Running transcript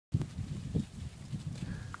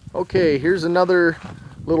Okay, here's another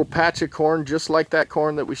little patch of corn just like that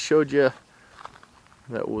corn that we showed you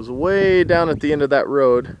that was way down at the end of that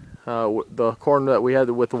road, the corn that we had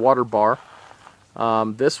with the water bar.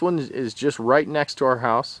 This one is just right next to our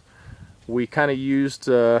house. We kind of used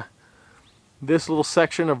this little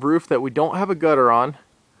section of roof that we don't have a gutter on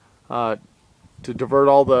to divert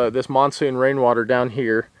all this monsoon rainwater down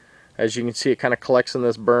here. As you can see, it kind of collects in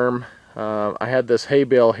this berm. I had this hay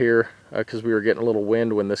bale here because we were getting a little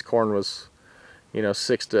wind when this corn was,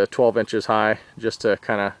 6 to 12 inches high, just to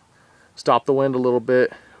kind of stop the wind a little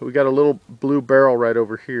bit. We got a little blue barrel right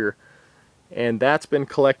over here, and that's been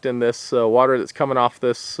collecting this water that's coming off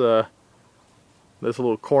this this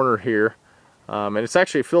little corner here, and it's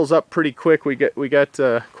actually fills up pretty quick. We got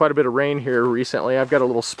quite a bit of rain here recently. I've got a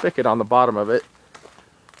little spigot on the bottom of it,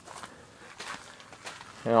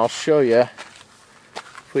 and I'll show you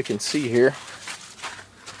if we can see here.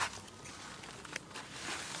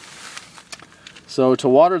 So to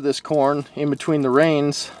water this corn in between the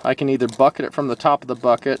rains, I can either bucket it from the top of the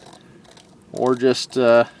bucket or just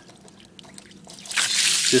undo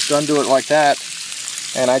it like that,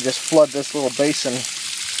 and I just flood this little basin.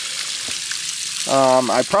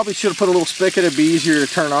 I probably should have put a little spigot. It'd be easier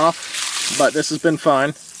to turn off, but this has been fine.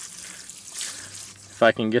 If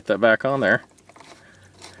I can get that back on there.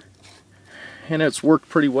 And it's worked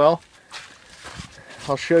pretty well.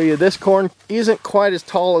 I'll show you, this corn isn't quite as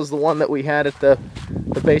tall as the one that we had at the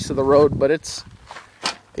base of the road, but it's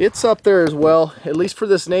up there as well, at least for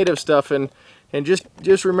this native stuff. And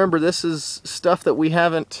just remember, this is stuff that we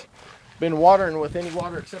haven't been watering with any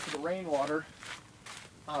water except for the rainwater.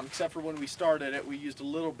 Except for when we started it, we used a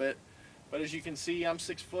little bit. But as you can see, I'm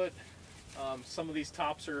 6 foot. Some of these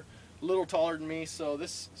tops are a little taller than me, so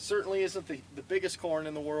this certainly isn't the biggest corn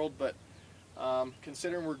in the world, but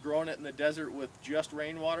considering we're growing it in the desert with just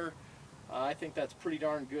rainwater, I think that's pretty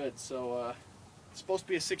darn good. So it's supposed to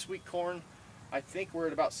be a 6-week corn. I think we're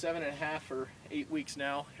at about 7.5 or 8 weeks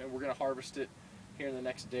now, and we're going to harvest it here in the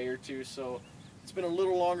next day or two. So it's been a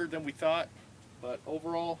little longer than we thought, but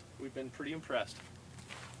overall we've been pretty impressed.